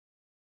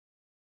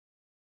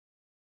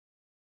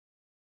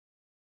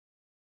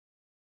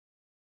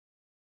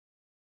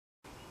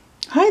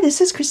Hi,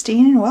 this is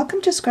Christine and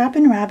welcome to Scrap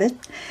and Rabbit.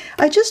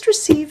 I just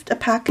received a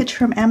package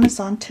from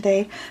Amazon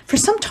today. For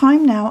some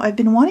time now, I've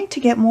been wanting to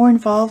get more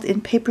involved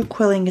in paper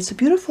quilling. It's a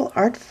beautiful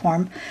art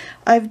form.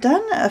 I've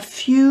done a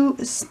few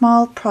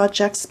small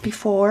projects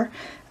before,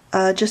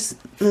 just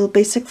little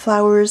basic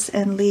flowers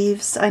and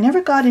leaves. I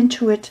never got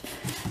into it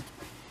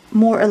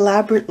more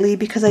elaborately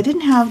because I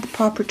didn't have the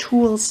proper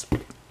tools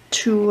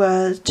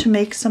to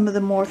make some of the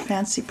more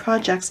fancy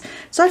projects.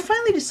 So I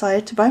finally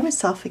decided to buy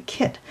myself a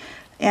kit.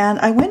 And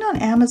I went on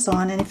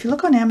Amazon, and if you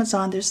look on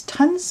Amazon, there's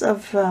tons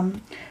of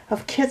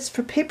kits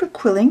for paper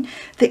quilling.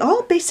 They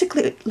all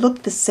basically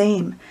look the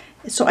same.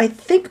 So I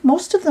think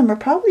most of them are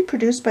probably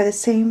produced by the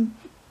same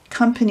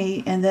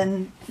company, and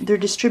then they're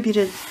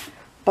distributed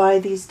by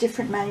these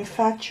different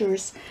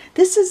manufacturers.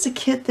 This is the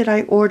kit that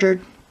I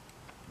ordered,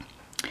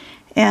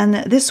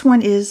 and this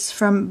one is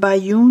from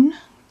BAIYUN.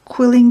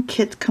 Quilling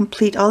Kit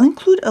Complete. I'll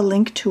include a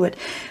link to it,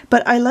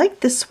 but I like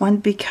this one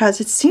because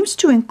it seems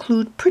to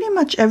include pretty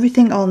much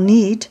everything I'll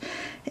need,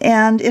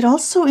 and it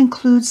also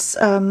includes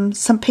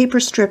some paper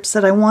strips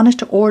that I wanted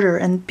to order,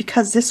 and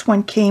because this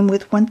one came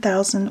with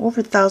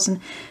over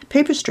 1,000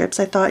 paper strips,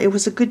 I thought it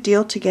was a good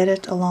deal to get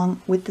it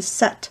along with the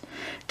set.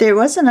 There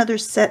was another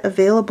set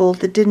available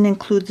that didn't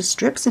include the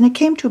strips, and it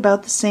came to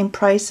about the same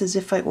price as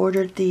if I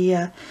ordered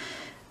the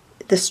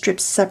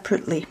strips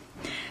separately.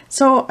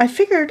 So I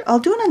figured I'll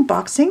do an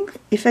unboxing.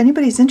 If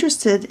anybody's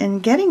interested in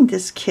getting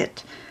this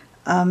kit,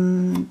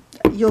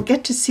 you'll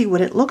get to see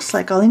what it looks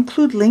like. I'll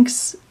include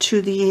links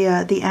to the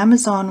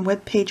Amazon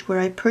webpage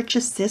where I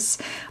purchased this.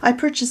 I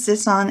purchased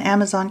this on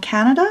Amazon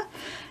Canada,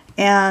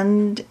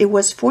 and it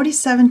was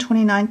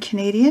 $47.29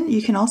 Canadian.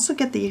 You can also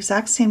get the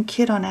exact same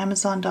kit on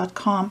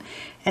Amazon.com,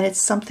 and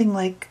it's something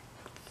like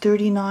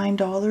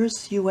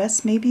 $39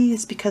 US. Maybe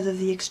it's because of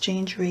the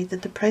exchange rate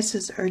that the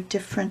prices are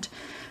different.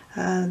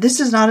 This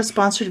is not a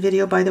sponsored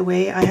video, by the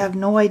way. I have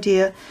no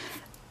idea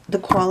the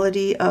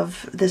quality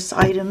of this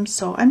item,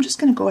 so I'm just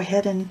going to go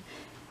ahead and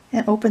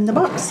open the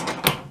box.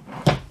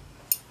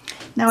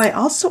 Now, I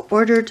also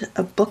ordered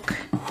a book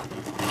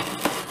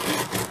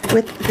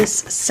with this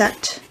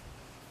set,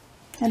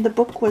 and the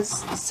book was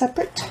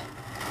separate.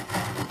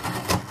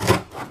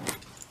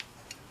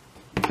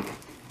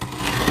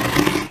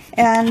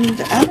 And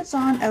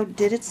Amazon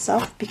outdid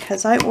itself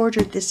because I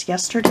ordered this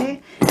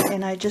yesterday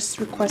and I just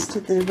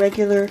requested the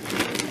regular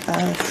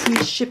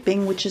free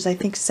shipping, which is I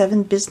think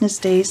 7 business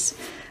days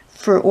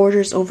for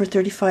orders over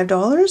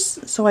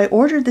 $35. So I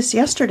ordered this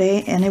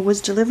yesterday and it was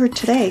delivered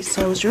today.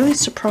 So I was really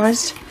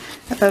surprised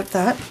about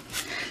that.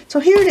 So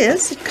here it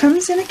is. It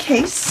comes in a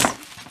case.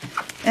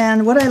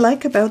 And what I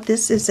like about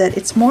this is that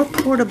it's more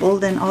portable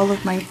than all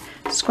of my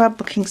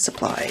scrapbooking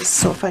supplies.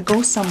 So if I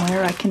go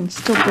somewhere, I can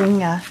still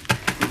bring a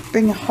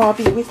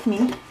hobby with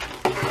me.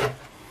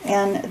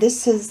 And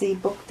this is the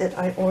book that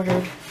I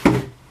ordered,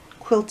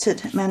 Quilted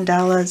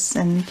Mandalas,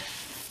 and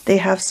they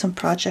have some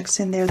projects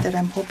in there that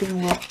I'm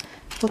hoping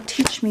will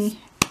teach me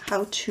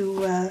how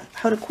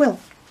to quill.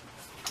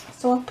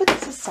 So I'll put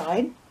this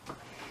aside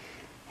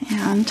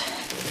and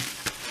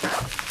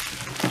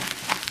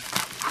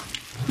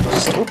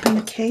just open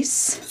the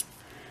case.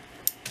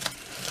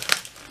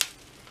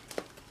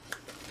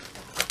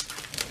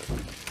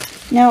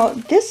 Now,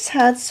 this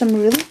had some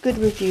really good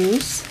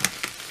reviews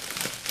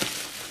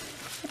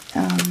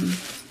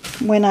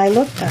when I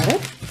looked at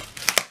it.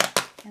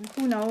 And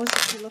who knows,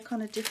 if you look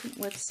on a different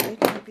website,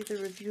 maybe the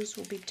reviews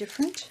will be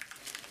different.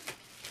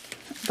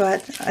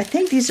 But I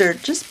think these are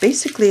just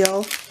basically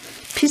all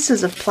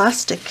pieces of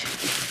plastic.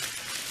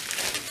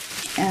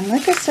 And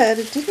like I said,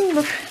 it didn't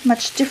look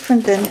much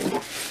different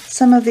than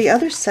some of the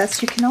other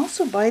sets. You can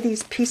also buy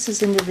these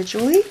pieces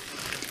individually.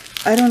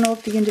 I don't know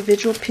if the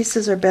individual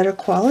pieces are better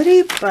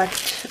quality,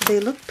 but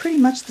they look pretty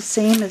much the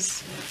same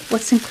as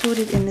what's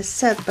included in this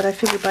set. But I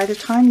figured by the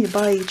time you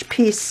buy each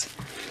piece,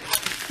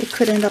 it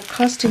could end up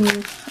costing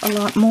you a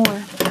lot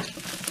more.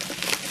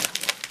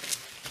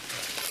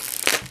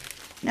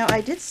 Now,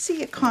 I did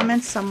see a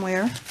comment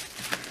somewhere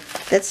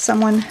that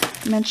someone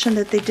mentioned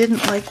that they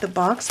didn't like the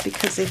box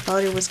because they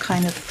thought it was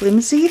kind of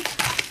flimsy.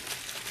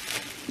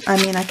 I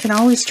mean, I can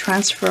always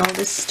transfer all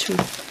this to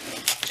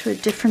a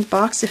different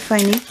box if I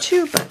need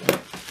to, but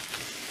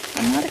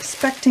I'm not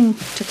expecting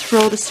to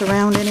throw this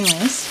around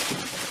anyways.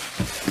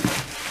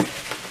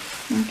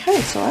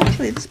 Okay, so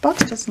actually this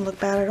box doesn't look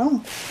bad at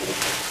all.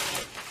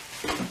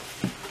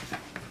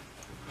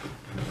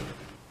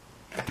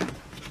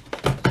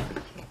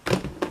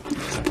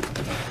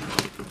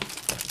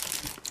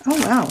 Oh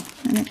wow,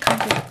 and it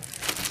comes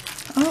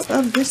with all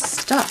of this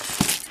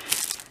stuff.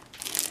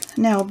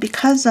 Now,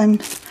 because I'm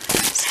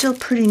still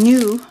pretty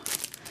new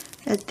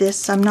at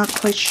this, I'm not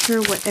quite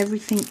sure what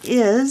everything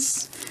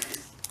is.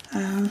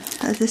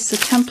 This is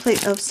a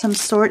template of some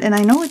sort, and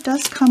I know it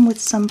does come with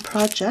some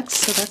projects,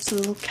 so that's a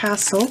little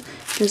castle.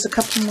 There's a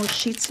couple more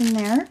sheets in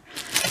there.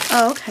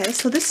 Oh, okay,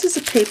 so this is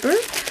a paper.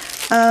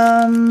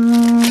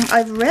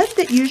 I've read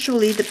that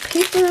usually the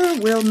paper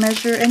will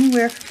measure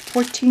anywhere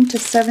 14 to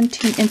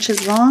 17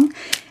 inches long,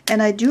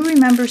 and I do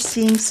remember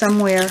seeing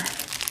somewhere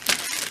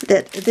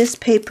that this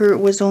paper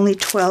was only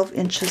 12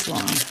 inches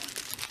long.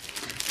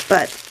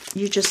 But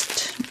you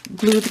just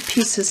glue the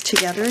pieces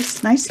together.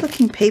 It's nice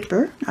looking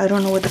paper. I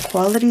don't know what the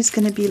quality is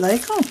going to be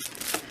like. Oh,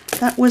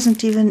 that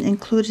wasn't even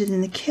included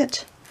in the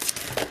kit.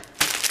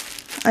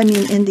 I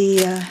mean in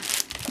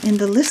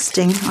the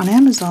listing on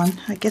Amazon.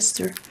 I guess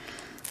they're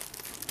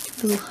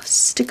little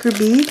sticker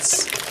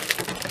beads.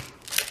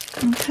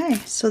 Okay,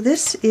 so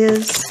this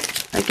is,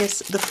 I guess,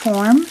 the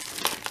form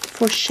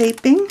for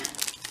shaping,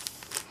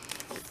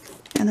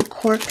 and the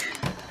cork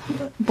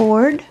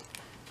board,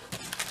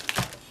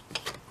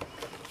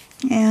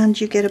 and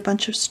you get a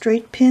bunch of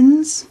straight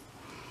pins.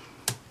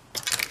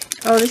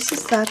 Oh, this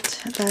is that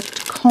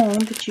comb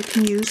that you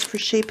can use for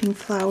shaping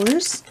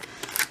flowers.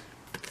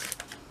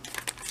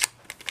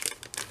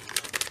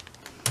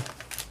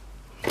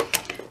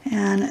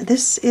 And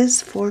this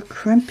is for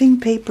crimping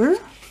paper.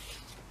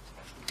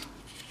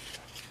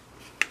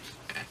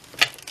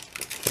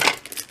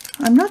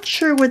 I'm not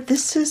sure what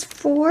this is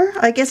for.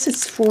 I guess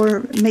it's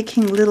for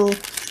making little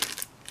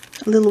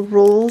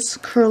rolls,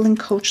 curling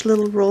coach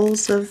little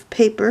rolls of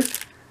paper.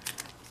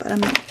 But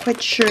I'm not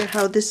quite sure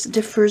how this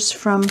differs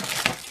from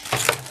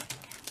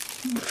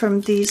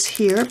these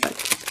here, but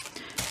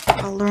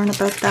I'll learn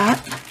about that.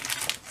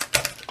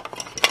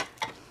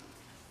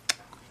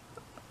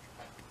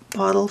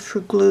 Bottle for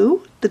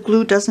glue. The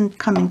glue doesn't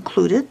come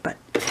included, but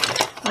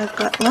I've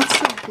got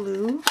lots of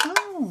glue.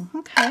 Oh,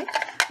 okay.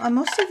 On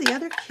most of the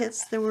other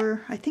kits, there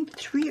were, I think,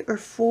 3 or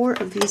 4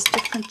 of these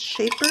different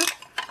shaper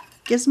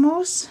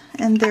gizmos,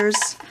 and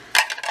there's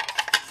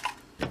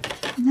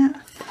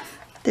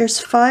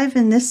 5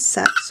 in this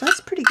set, so that's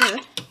pretty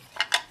good.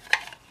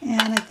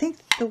 And I think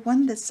the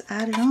one that's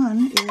added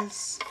on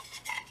is,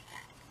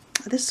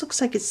 this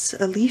looks like it's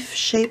a leaf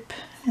shape,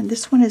 and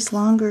this one is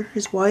longer,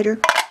 is wider.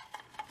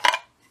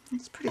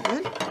 It's pretty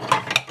good.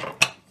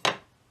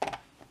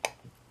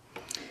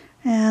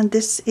 And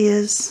this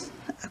is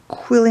a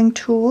quilling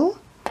tool,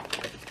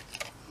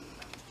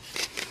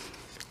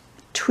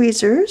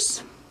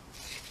 tweezers,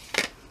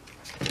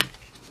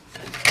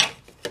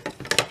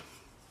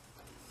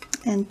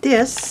 and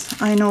this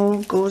I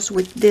know goes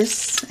with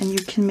this, and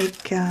you can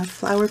make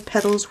flower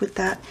petals with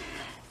that.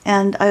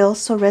 And I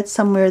also read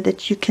somewhere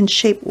that you can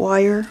shape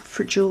wire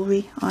for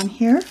jewelry on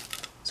here,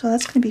 so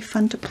that's going to be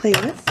fun to play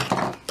with.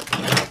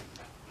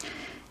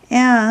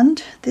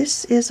 And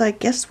this is, I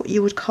guess, what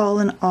you would call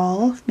an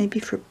awl, maybe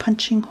for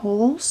punching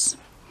holes.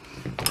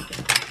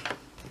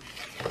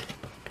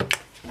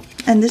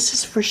 And this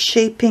is for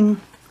shaping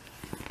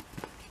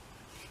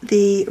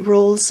the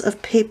rolls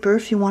of paper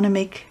if you want to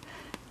make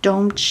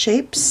domed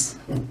shapes.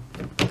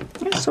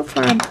 Yeah, so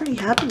far I'm pretty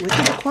happy with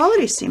it. The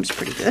quality seems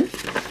pretty good.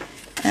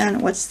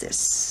 And what's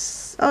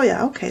this? Oh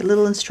yeah, okay,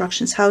 little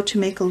instructions, how to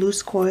make a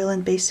loose coil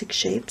in basic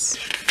shapes.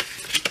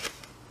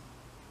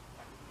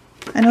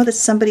 I know that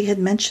somebody had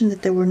mentioned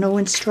that there were no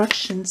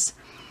instructions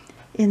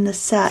in the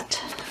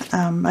set.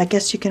 I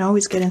guess you can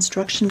always get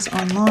instructions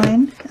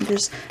online. And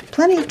there's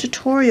plenty of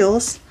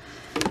tutorials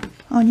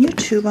on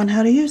YouTube on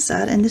how to use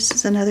that. And this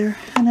is another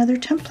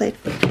template.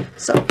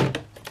 So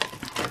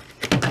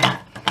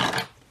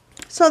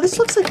this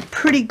looks like a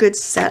pretty good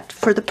set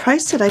for the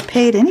price that I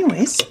paid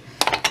anyways.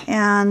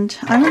 And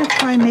I'm going to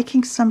try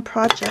making some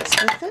projects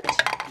with it.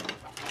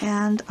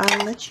 And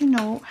I'll let you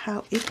know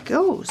how it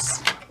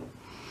goes.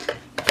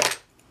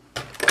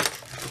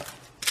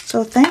 So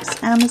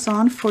thanks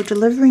Amazon for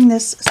delivering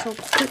this so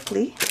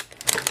quickly,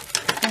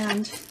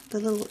 and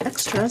the little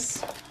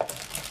extras,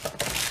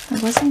 I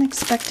wasn't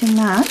expecting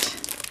that.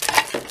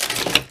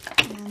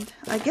 And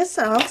I guess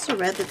I also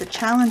read that the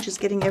challenge is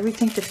getting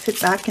everything to fit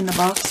back in the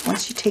box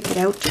once you take it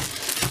out,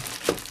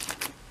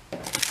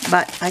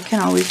 but I can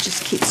always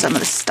just keep some of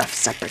the stuff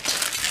separate.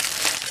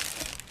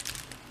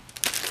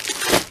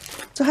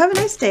 So have a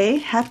nice day,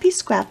 happy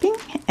scrapping,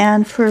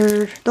 and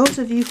for those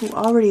of you who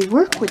already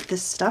work with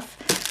this stuff,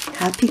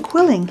 happy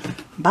quilling.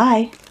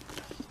 Bye.